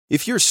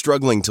If you're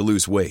struggling to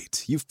lose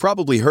weight, you've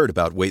probably heard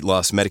about weight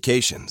loss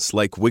medications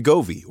like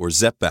Wegovy or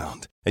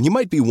Zepbound, and you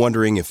might be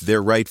wondering if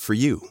they're right for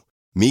you.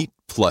 Meet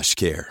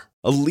PlushCare,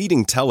 a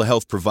leading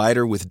telehealth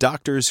provider with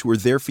doctors who are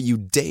there for you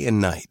day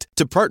and night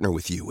to partner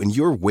with you in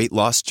your weight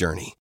loss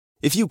journey.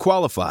 If you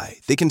qualify,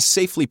 they can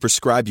safely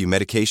prescribe you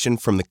medication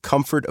from the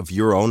comfort of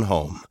your own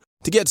home.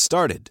 To get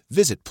started,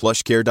 visit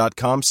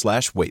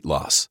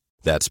plushcare.com/weightloss.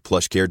 That's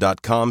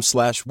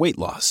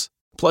plushcare.com/weightloss.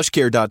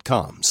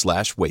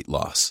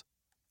 plushcare.com/weightloss.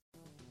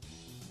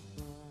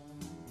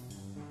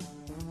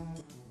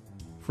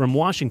 From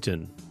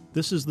Washington,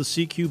 this is the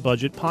CQ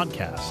Budget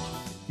Podcast,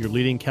 your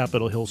leading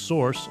Capitol Hill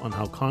source on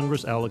how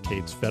Congress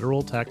allocates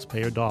federal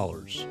taxpayer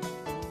dollars.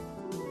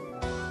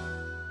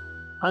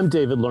 I'm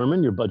David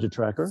Lerman, your budget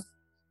tracker.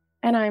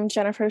 And I'm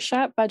Jennifer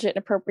Shutt, budget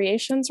and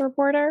appropriations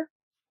reporter.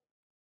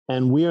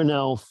 And we are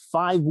now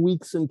 5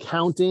 weeks and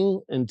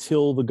counting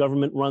until the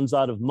government runs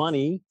out of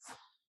money.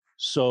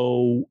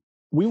 So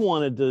we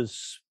wanted to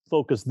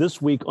focus this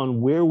week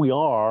on where we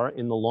are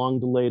in the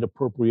long-delayed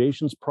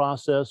appropriations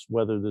process,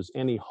 whether there's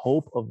any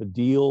hope of a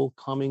deal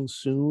coming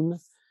soon.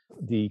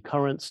 The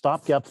current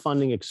stopgap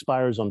funding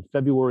expires on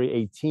February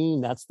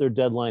 18. That's their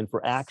deadline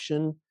for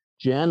action.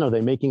 Jen, are they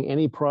making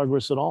any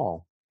progress at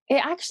all?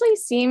 It actually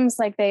seems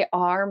like they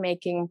are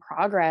making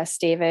progress,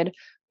 David.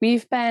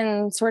 We've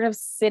been sort of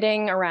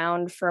sitting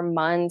around for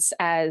months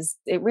as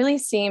it really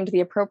seemed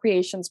the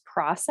appropriations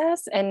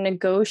process and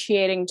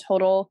negotiating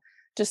total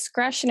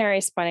discretionary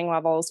spending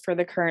levels for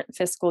the current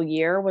fiscal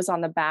year was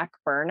on the back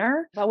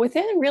burner. But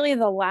within really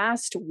the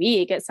last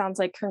week, it sounds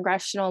like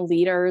congressional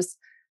leaders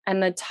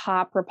and the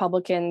top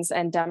Republicans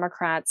and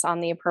Democrats on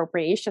the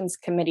Appropriations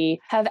Committee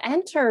have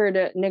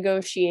entered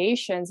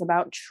negotiations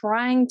about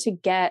trying to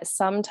get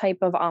some type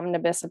of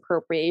omnibus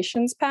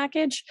appropriations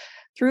package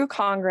through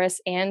Congress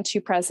and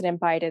to President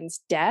Biden's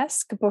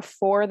desk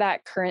before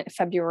that current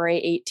February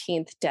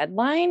 18th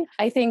deadline.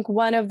 I think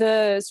one of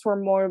the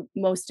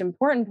most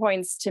important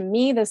points to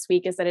me this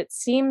week is that it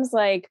seems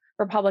like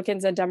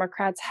Republicans and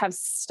Democrats have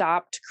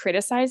stopped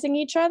criticizing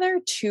each other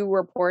to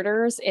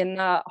reporters in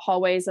the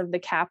hallways of the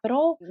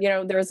Capitol. You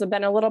know, there's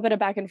been a little bit of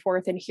back and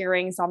forth in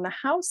hearings on the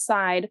House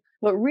side,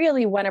 but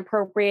really when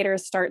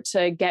appropriators start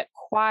to get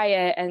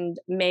quiet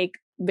and make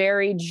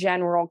very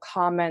general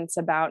comments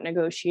about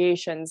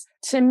negotiations,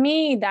 to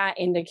me, that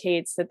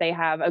indicates that they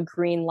have a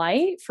green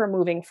light for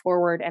moving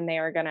forward and they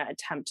are going to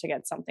attempt to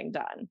get something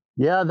done.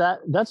 Yeah,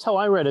 that's how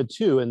I read it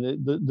too.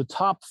 And the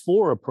top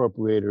four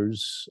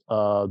appropriators,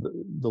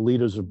 the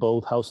leaders of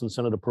both House and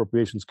Senate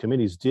Appropriations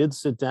Committees did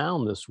sit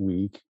down this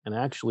week and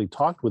actually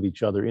talked with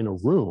each other in a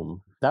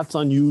room. That's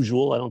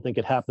unusual. I don't think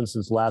it happened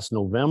since last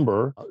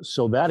November.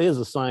 So that is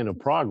a sign of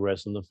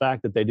progress. And the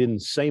fact that they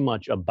didn't say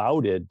much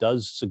about it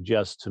does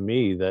suggest to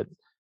me that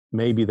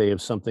maybe they have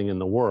something in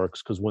the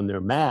works, because when they're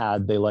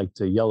mad, they like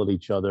to yell at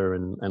each other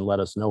and let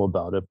us know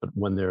about it. But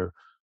when they're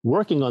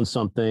working on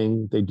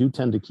something, they do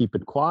tend to keep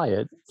it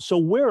quiet. So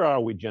where are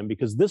we, Jen?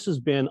 Because this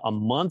has been a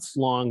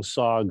months-long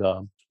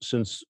saga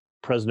since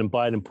President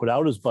Biden put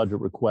out his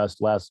budget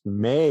request last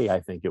May, I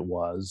think it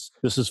was.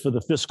 This is for the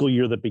fiscal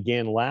year that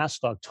began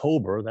last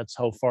October. That's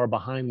how far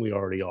behind we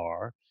already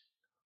are.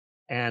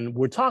 And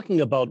we're talking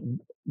about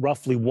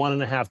roughly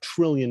 $1.5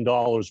 trillion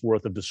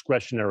worth of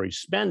discretionary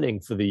spending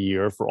for the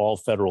year for all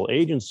federal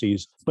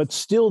agencies, but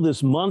still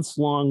this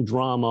months-long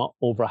drama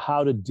over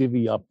how to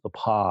divvy up the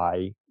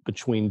pie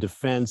between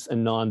defense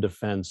and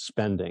non-defense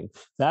spending.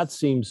 That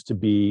seems to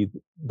be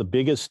the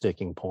biggest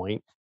sticking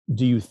point.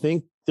 Do you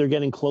think they're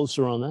getting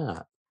closer on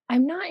that?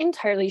 I'm not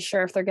entirely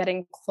sure if they're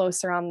getting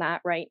closer on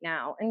that right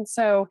now. And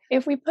so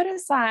if we put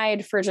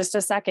aside for just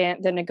a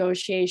second the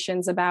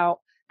negotiations about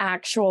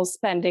actual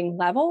spending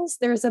levels,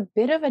 there's a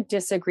bit of a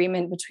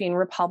disagreement between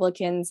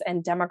Republicans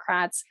and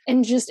Democrats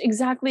in just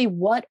exactly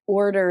what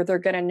order they're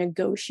going to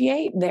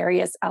negotiate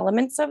various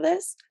elements of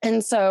this.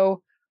 And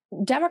so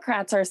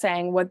Democrats are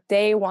saying what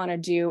they want to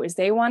do is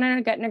they want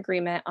to get an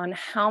agreement on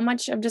how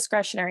much of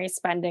discretionary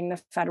spending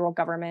the federal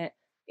government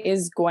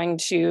is going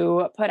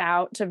to put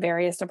out to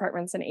various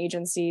departments and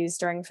agencies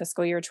during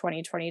fiscal year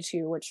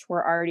 2022, which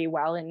we're already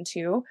well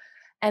into.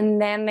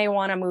 And then they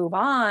want to move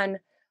on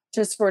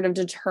to sort of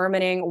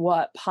determining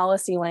what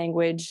policy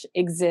language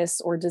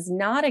exists or does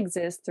not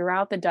exist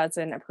throughout the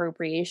dozen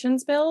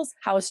appropriations bills.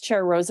 House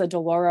Chair Rosa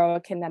DeLauro,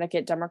 a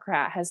Connecticut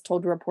Democrat, has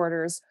told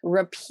reporters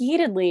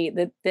repeatedly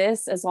that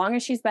this, as long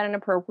as she's been an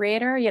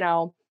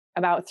appropriator,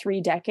 about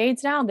 3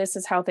 decades now, this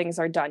is how things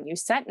are done. You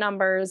set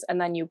numbers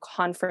and then you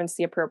conference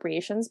the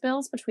appropriations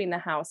bills between the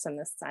House and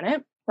the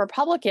Senate.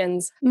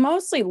 Republicans,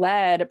 mostly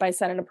led by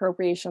Senate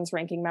Appropriations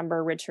Ranking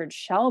Member Richard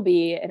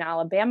Shelby, an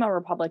Alabama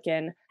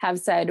Republican, have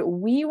said,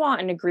 we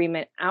want an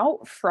agreement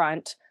out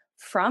front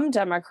from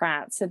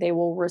Democrats that they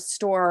will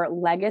restore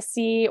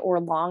legacy or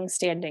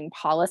long-standing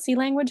policy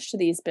language to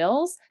these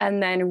bills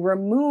and then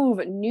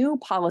remove new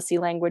policy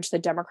language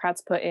that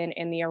Democrats put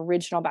in the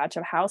original batch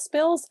of House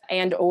bills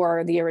and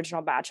or the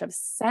original batch of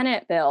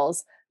Senate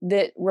bills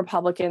that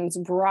Republicans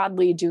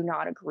broadly do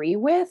not agree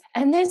with.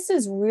 And this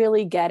is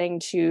really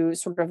getting to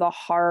sort of the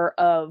heart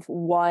of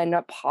one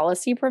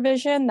policy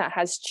provision that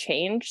has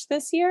changed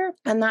this year.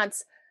 And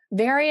that's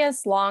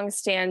various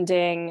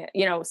longstanding,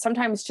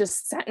 sometimes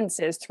just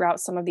sentences throughout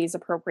some of these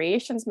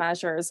appropriations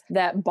measures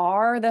that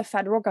bar the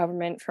federal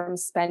government from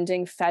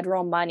spending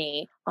federal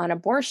money on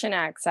abortion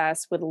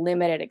access with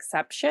limited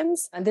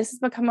exceptions. And this has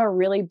become a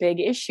really big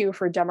issue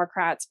for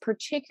Democrats,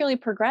 particularly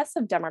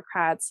progressive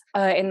Democrats,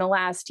 in the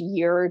last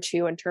year or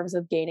two in terms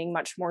of gaining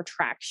much more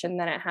traction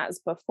than it has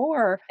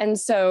before. And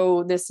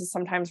so this is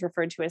sometimes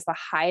referred to as the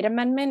Hyde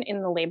Amendment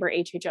in the Labor,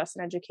 HHS,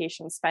 and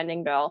Education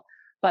spending bill.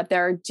 But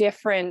there are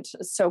different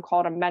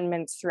so-called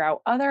amendments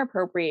throughout other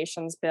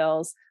appropriations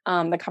bills.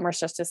 The Commerce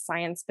Justice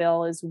Science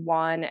Bill is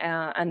one,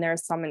 and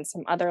there's some in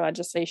some other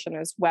legislation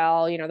as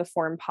well, the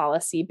Foreign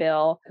Policy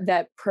Bill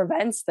that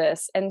prevents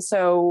this. And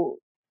so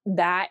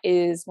that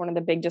is one of the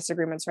big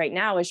disagreements right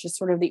now is just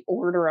sort of the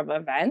order of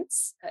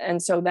events.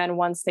 And so then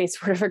once they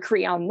sort of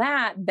agree on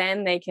that,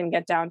 then they can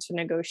get down to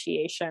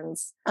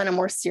negotiations in a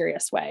more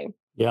serious way.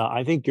 Yeah,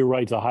 I think you're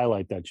right to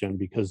highlight that, Jen,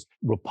 because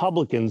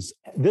Republicans,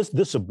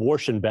 this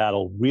abortion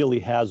battle really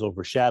has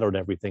overshadowed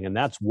everything. And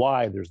that's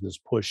why there's this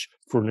push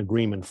for an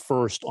agreement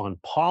first on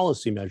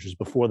policy measures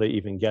before they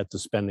even get to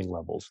spending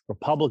levels.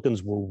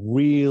 Republicans were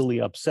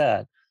really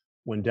upset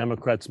when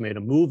Democrats made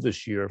a move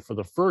this year for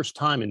the first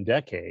time in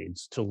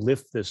decades to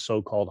lift this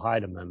so-called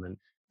Hyde Amendment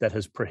that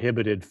has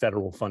prohibited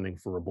federal funding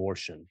for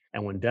abortion.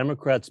 And when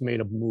Democrats made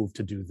a move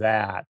to do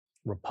that,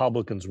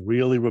 Republicans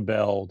really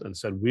rebelled and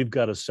said, we've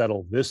got to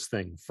settle this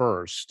thing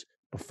first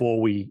before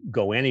we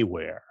go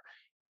anywhere.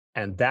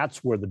 And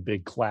that's where the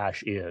big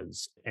clash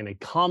is. And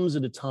it comes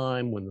at a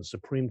time when the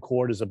Supreme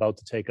Court is about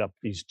to take up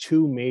these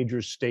two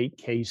major state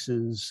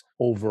cases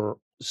over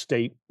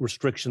state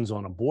restrictions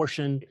on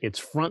abortion. It's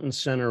front and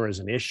center as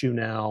an issue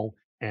now.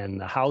 And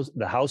the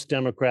House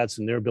Democrats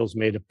and their bills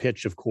made a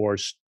pitch, of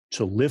course,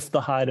 to lift the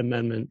Hyde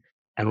Amendment.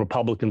 And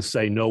Republicans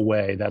say, no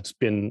way, that's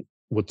been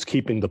what's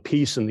keeping the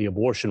peace in the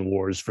abortion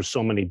wars for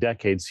so many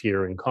decades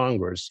here in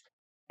Congress.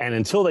 And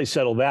until they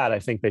settle that, I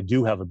think they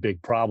do have a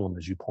big problem,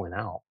 as you point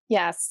out.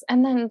 Yes.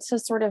 And then to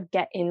sort of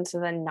get into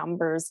the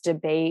numbers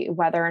debate,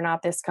 whether or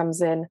not this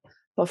comes in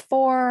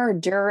before,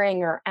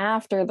 during, or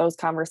after those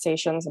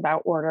conversations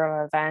about order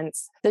of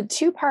events, the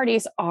two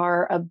parties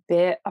are a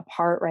bit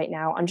apart right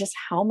now on just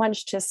how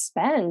much to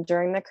spend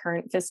during the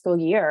current fiscal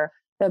year.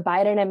 The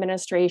Biden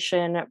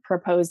administration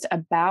proposed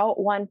about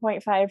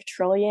 $1.5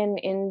 trillion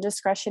in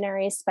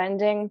discretionary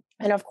spending.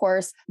 And of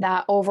course,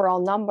 that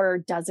overall number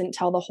doesn't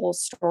tell the whole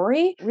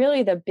story.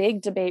 Really, the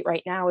big debate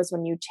right now is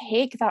when you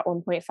take that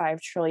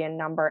 $1.5 trillion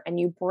number and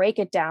you break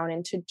it down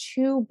into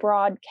two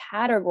broad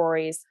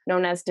categories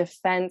known as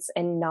defense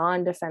and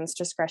non-defense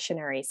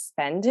discretionary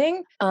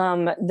spending.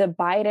 The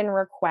Biden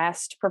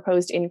request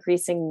proposed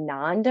increasing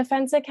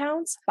non-defense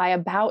accounts by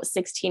about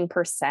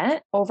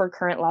 16% over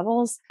current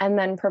levels, and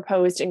then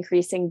proposed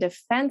increasing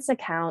defense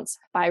accounts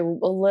by a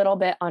little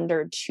bit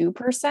under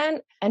 2%.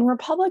 And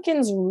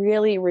Republicans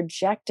really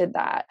rejected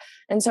that.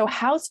 And so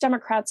House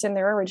Democrats in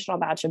their original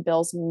batch of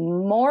bills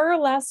more or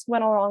less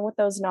went along with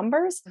those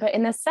numbers. But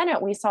in the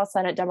Senate, we saw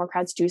Senate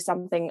Democrats do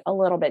something a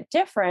little bit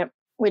different,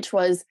 which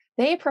was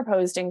they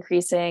proposed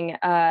increasing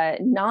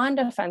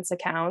non-defense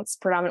accounts,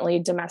 predominantly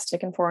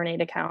domestic and foreign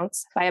aid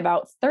accounts, by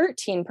about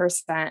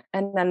 13%.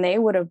 And then they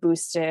would have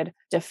boosted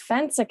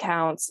defense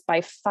accounts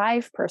by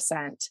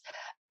 5%.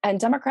 And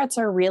Democrats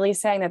are really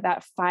saying that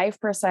that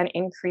 5%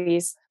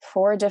 increase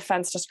for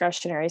defense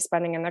discretionary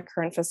spending in the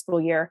current fiscal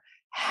year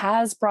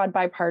has broad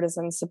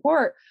bipartisan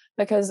support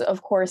because,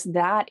 of course,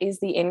 that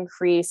is the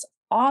increase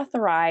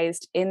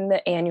authorized in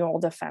the annual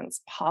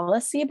defense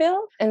policy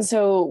bill. And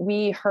so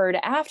we heard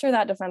after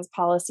that defense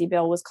policy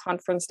bill was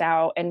conferenced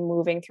out and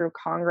moving through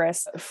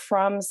Congress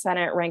from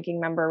Senate Ranking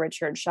Member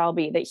Richard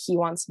Shelby that he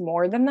wants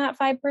more than that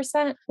 5%.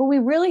 But we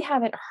really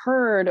haven't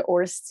heard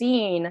or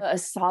seen a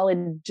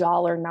solid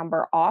dollar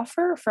number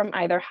offer from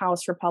either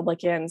House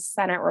Republicans,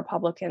 Senate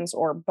Republicans,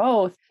 or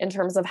both in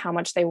terms of how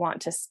much they want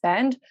to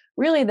spend.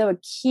 Really, the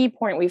key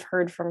point we've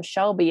heard from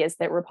Shelby is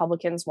that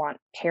Republicans want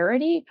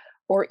parity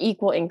or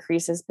equal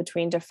increases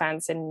between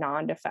defense and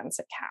non-defense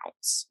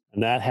accounts.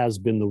 And that has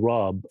been the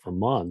rub for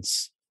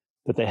months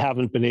that they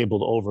haven't been able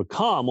to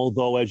overcome,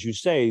 although, as you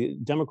say,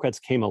 Democrats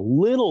came a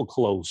little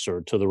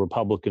closer to the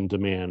Republican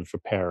demand for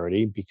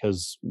parity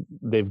because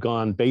they've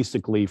gone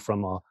basically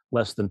from a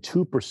less than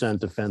 2%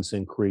 defense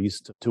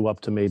increase to up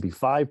to maybe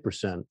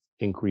 5%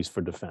 increase for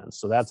defense.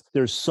 So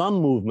there's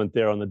some movement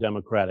there on the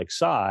Democratic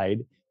side.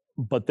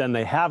 But then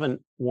they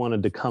haven't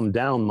wanted to come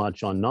down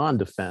much on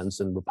non-defense,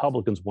 and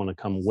Republicans want to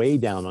come way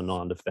down on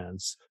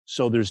non-defense.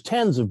 So there's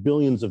tens of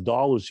billions of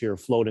dollars here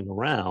floating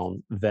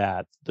around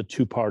that the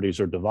two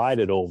parties are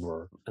divided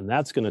over, and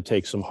that's going to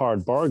take some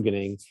hard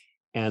bargaining.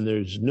 And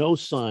there's no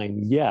sign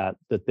yet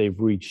that they've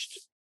reached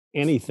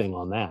anything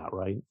on that,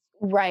 right?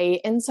 Right.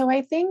 And so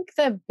I think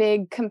the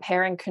big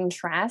compare and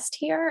contrast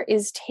here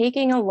is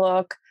taking a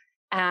look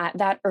at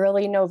that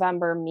early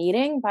November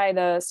meeting by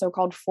the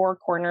so-called four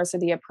corners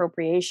of the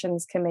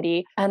Appropriations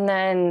Committee, and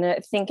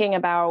then thinking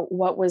about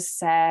what was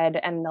said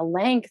and the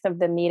length of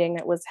the meeting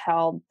that was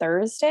held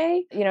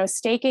Thursday.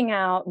 Staking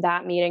out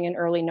that meeting in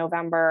early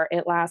November,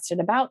 it lasted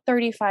about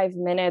 35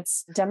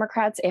 minutes.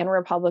 Democrats and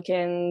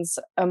Republicans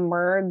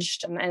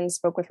emerged and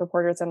spoke with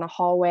reporters in the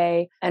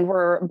hallway and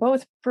were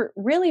both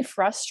really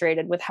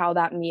frustrated with how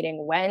that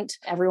meeting went.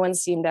 Everyone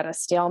seemed at a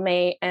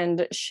stalemate,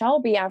 and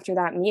Shelby, after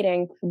that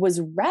meeting, was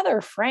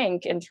rather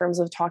frank in terms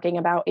of talking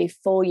about a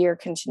full year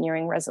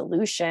continuing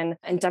resolution.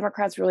 And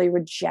Democrats really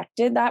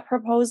rejected that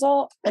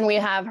proposal. And we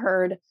have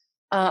heard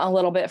a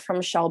little bit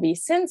from Shelby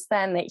since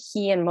then that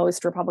he and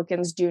most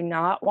Republicans do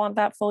not want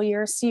that full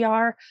year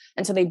CR.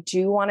 And so they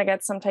do want to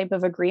get some type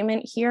of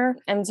agreement here.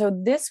 And so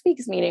this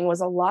week's meeting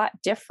was a lot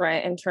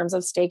different in terms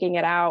of staking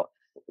it out.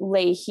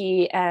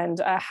 Leahy and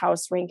a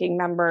House ranking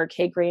member,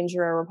 Kay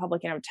Granger, a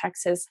Republican of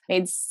Texas,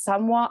 made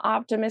somewhat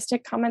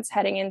optimistic comments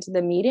heading into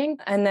the meeting.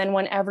 And then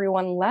when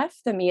everyone left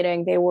the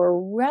meeting, they were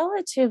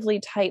relatively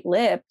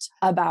tight-lipped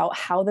about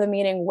how the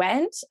meeting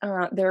went.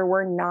 There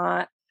were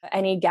not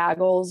any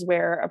gaggles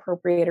where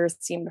appropriators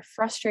seemed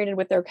frustrated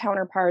with their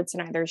counterparts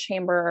in either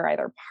chamber or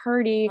either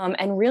party.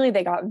 And really,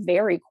 they got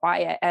very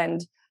quiet.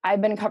 And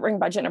I've been covering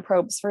budget and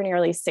appropes for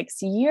nearly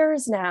 6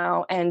 years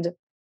now. And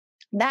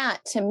that,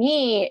 to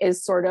me,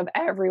 is sort of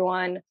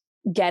everyone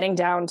getting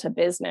down to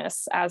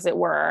business, as it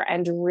were,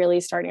 and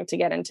really starting to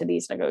get into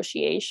these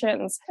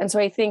negotiations. And so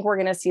I think we're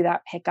going to see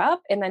that pick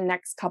up in the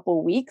next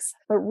couple weeks.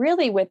 But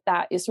really, with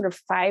that is sort of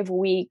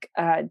 5-week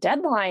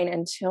deadline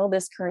until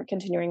this current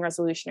continuing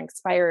resolution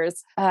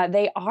expires.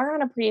 They are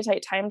on a pretty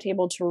tight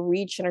timetable to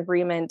reach an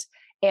agreement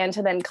and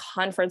to then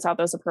conference out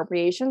those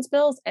appropriations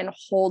bills and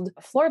hold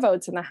floor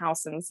votes in the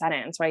House and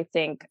Senate. And so I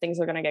think things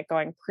are going to get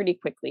going pretty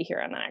quickly here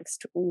in the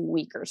next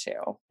week or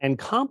two. And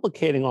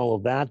complicating all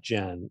of that,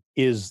 Jen,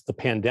 is the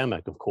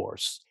pandemic, of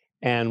course.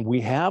 And we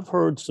have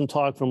heard some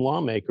talk from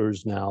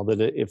lawmakers now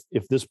that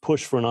if this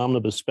push for an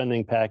omnibus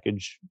spending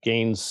package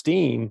gains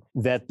steam,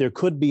 that there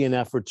could be an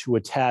effort to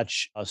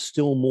attach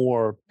still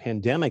more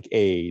pandemic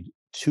aid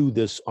to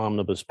this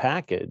omnibus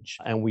package.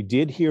 And we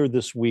did hear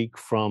this week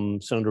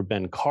from Senator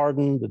Ben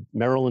Cardin, the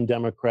Maryland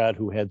Democrat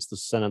who heads the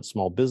Senate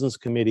Small Business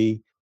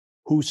Committee,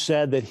 who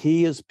said that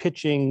he is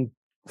pitching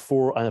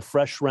for a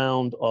fresh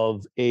round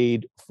of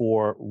aid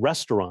for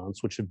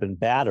restaurants, which have been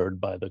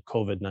battered by the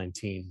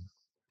COVID-19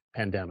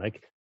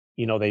 pandemic.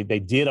 They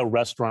did a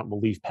restaurant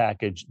relief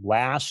package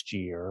last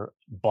year,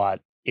 but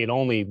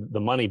the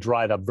money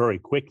dried up very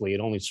quickly.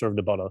 It only served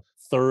about a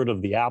third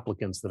of the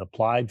applicants that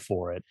applied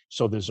for it.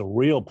 So there's a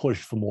real push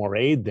for more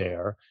aid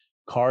there.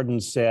 Cardin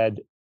said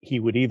he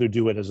would either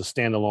do it as a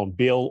standalone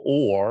bill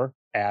or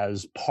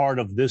as part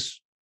of this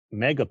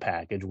mega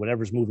package,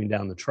 whatever's moving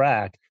down the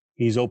track.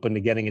 He's open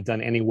to getting it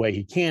done any way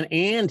he can.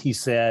 And he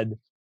said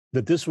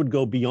that this would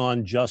go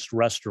beyond just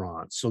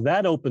restaurants. So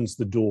that opens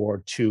the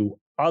door to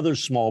other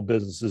small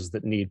businesses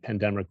that need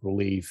pandemic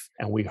relief.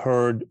 And we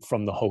heard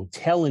from the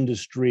hotel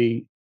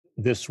industry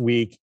this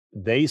week.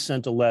 They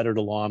sent a letter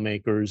to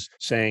lawmakers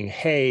saying,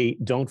 hey,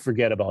 don't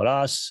forget about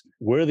us.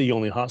 We're the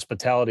only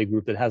hospitality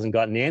group that hasn't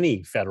gotten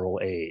any federal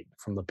aid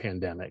from the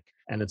pandemic.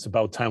 And it's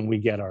about time we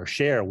get our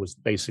share, was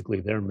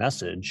basically their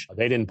message.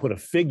 They didn't put a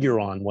figure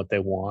on what they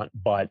want,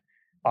 but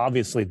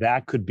obviously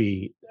that could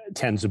be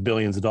tens of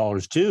billions of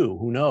dollars too.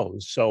 Who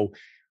knows? So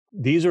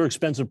these are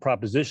expensive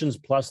propositions.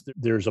 Plus,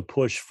 there's a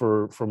push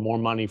for more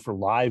money for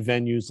live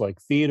venues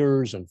like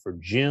theaters and for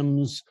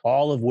gyms,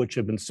 all of which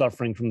have been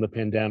suffering from the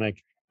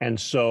pandemic. And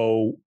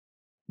so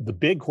the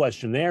big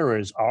question there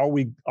is,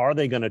 are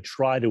they going to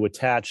try to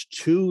attach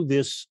to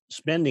this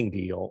spending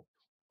deal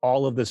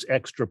all of this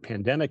extra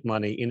pandemic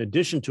money, in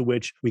addition to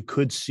which we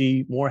could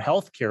see more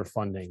healthcare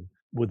funding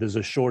there's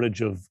a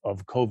shortage of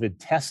COVID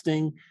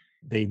testing.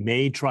 They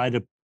may try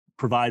to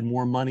provide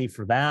more money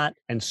for that.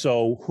 And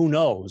so who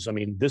knows? I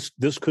mean,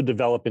 this could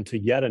develop into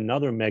yet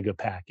another mega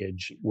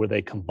package where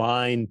they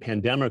combine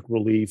pandemic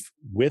relief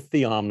with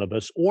the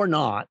omnibus or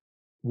not.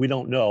 We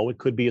don't know. It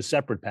could be a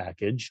separate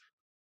package.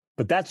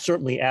 But that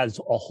certainly adds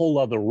a whole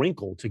other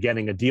wrinkle to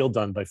getting a deal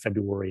done by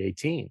February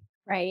 18.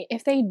 Right.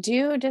 If they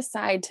do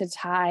decide to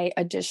tie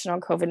additional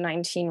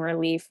COVID-19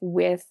 relief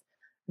with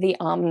the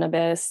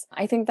omnibus,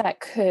 I think that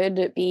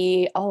could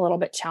be a little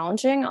bit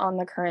challenging on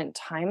the current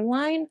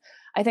timeline.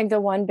 I think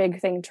the one big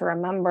thing to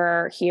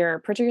remember here,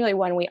 particularly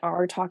when we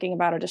are talking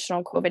about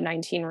additional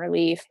COVID-19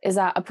 relief, is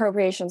that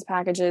appropriations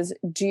packages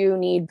do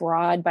need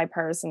broad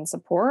bipartisan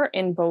support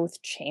in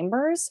both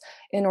chambers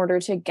in order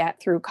to get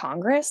through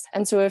Congress.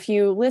 And so if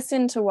you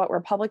listen to what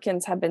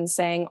Republicans have been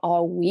saying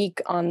all week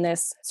on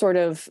this sort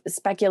of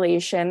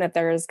speculation that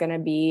there is going to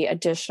be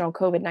additional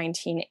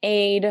COVID-19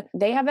 aid,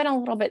 they have been a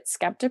little bit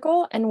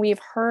skeptical. And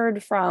we've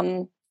heard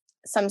from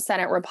some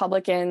Senate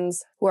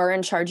Republicans who are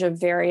in charge of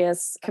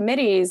various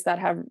committees that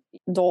have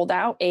doled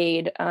out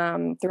aid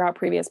throughout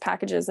previous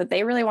packages, that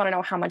they really want to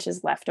know how much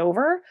is left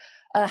over,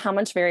 how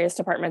much various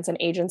departments and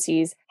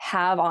agencies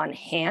have on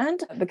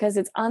hand, because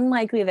it's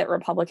unlikely that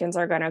Republicans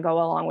are going to go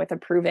along with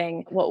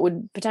approving what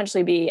would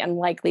potentially be and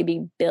likely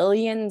be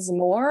billions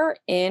more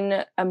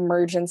in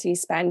emergency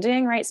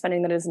spending, right?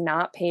 Spending that is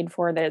not paid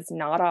for, that is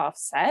not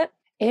offset.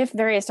 If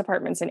various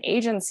departments and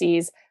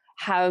agencies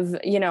have,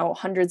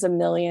 hundreds of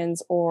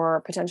millions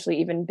or potentially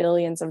even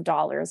billions of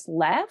dollars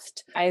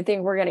left, I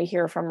think we're going to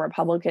hear from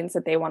Republicans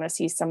that they want to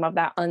see some of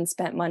that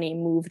unspent money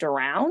moved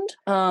around,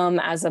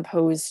 as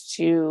opposed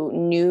to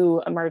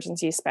new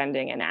emergency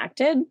spending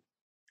enacted.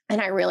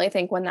 And I really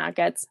think when that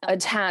gets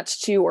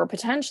attached to or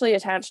potentially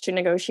attached to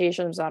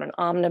negotiations on an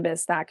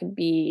omnibus, that could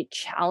be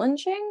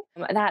challenging.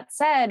 That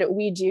said,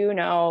 we do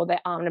know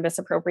that omnibus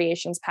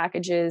appropriations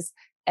packages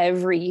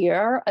every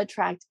year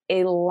attract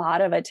a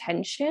lot of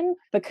attention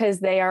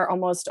because they are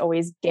almost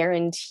always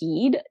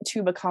guaranteed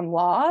to become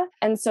law.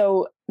 And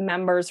so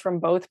members from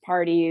both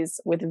parties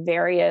with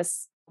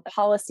various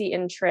policy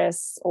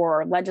interests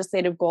or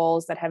legislative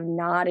goals that have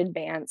not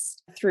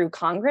advanced through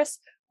Congress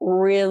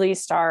really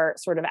start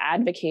sort of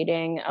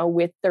advocating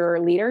with their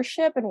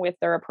leadership and with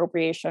their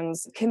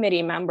appropriations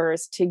committee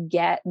members to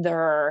get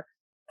their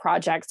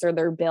projects or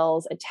their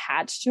bills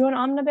attached to an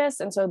omnibus.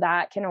 And so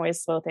that can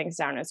always slow things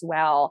down as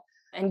well.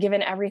 And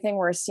given everything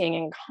we're seeing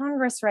in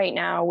Congress right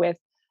now, with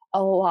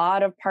a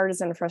lot of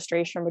partisan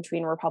frustration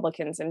between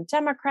Republicans and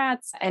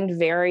Democrats and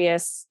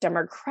various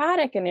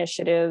Democratic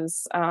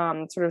initiatives,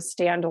 sort of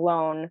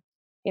standalone,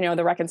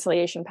 the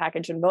reconciliation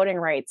package and voting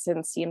rights, and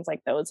it seems like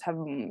those have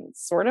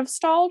sort of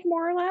stalled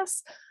more or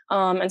less.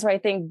 And so I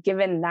think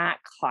given that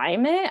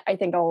climate, I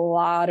think a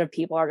lot of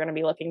people are going to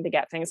be looking to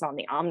get things on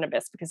the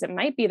omnibus because it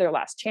might be their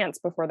last chance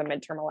before the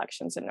midterm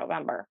elections in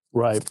November.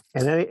 Right.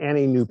 And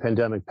any new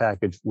pandemic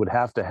package would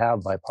have to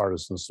have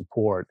bipartisan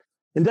support.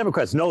 And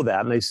Democrats know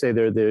that, and they say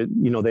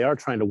they are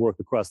trying to work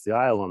across the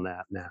aisle on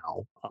that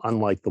now,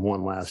 unlike the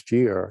one last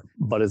year.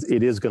 But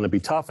it is going to be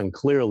tough, and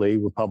clearly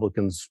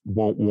Republicans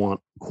won't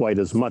want quite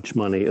as much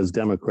money as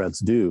Democrats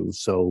do.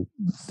 So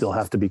there'll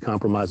have to be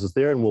compromises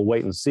there, and we'll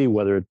wait and see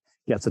whether it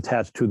gets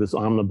attached to this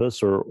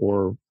omnibus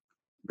or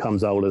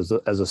comes out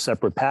as a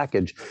separate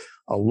package.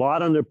 A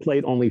lot on their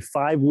plate, only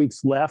 5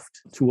 weeks left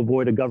to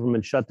avoid a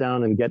government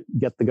shutdown and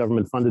get the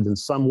government funded in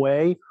some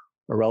way,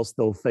 or else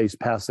they'll face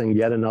passing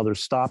yet another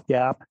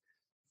stopgap.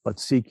 But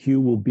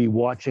CQ will be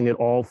watching it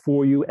all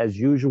for you as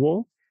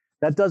usual.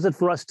 That does it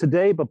for us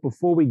today. But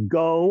before we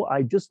go,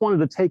 I just wanted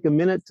to take a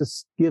minute to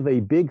give a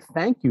big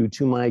thank you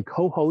to my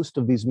co-host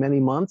of these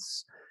many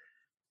months,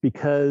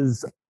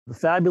 because the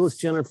fabulous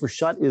Jennifer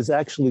Shutt is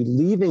actually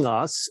leaving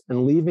us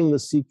and leaving the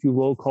CQ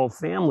Roll Call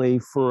family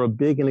for a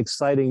big and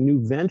exciting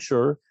new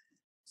venture.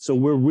 So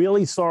we're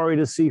really sorry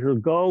to see her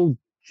go.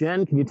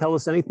 Jen, can you tell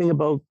us anything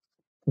about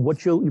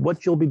what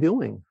you'll be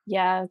doing?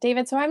 Yeah,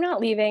 David. So I'm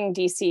not leaving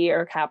DC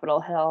or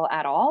Capitol Hill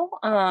at all.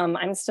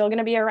 I'm still going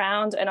to be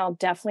around, and I'll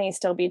definitely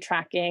still be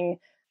tracking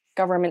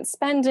government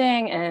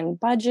spending and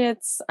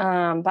budgets.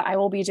 But I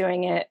will be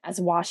doing it as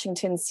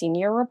Washington's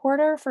senior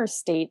reporter for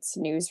State's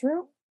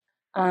Newsroom.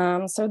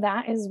 So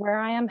that is where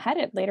I am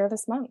headed later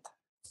this month.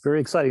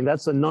 Very exciting.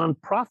 That's a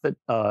nonprofit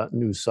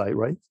news site,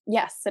 right?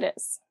 Yes, it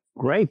is.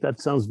 Great.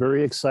 That sounds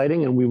very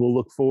exciting, and we will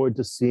look forward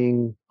to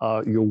seeing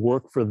your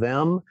work for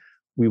them.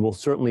 We will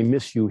certainly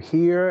miss you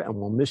here, and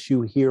we'll miss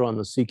you here on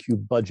the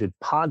CQ Budget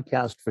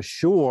Podcast for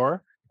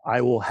sure.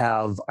 I will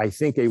have, I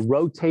think, a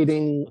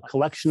rotating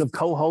collection of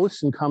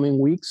co-hosts in coming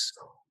weeks,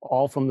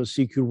 all from the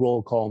CQ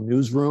Roll Call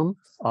newsroom,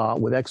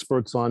 with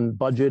experts on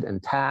budget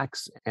and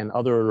tax and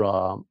other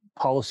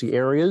policy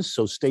areas.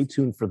 So stay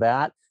tuned for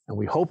that. And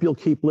we hope you'll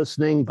keep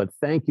listening. But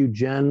thank you,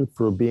 Jen,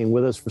 for being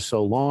with us for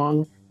so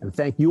long. And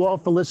thank you all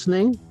for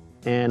listening.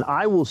 And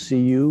I will see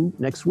you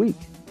next week.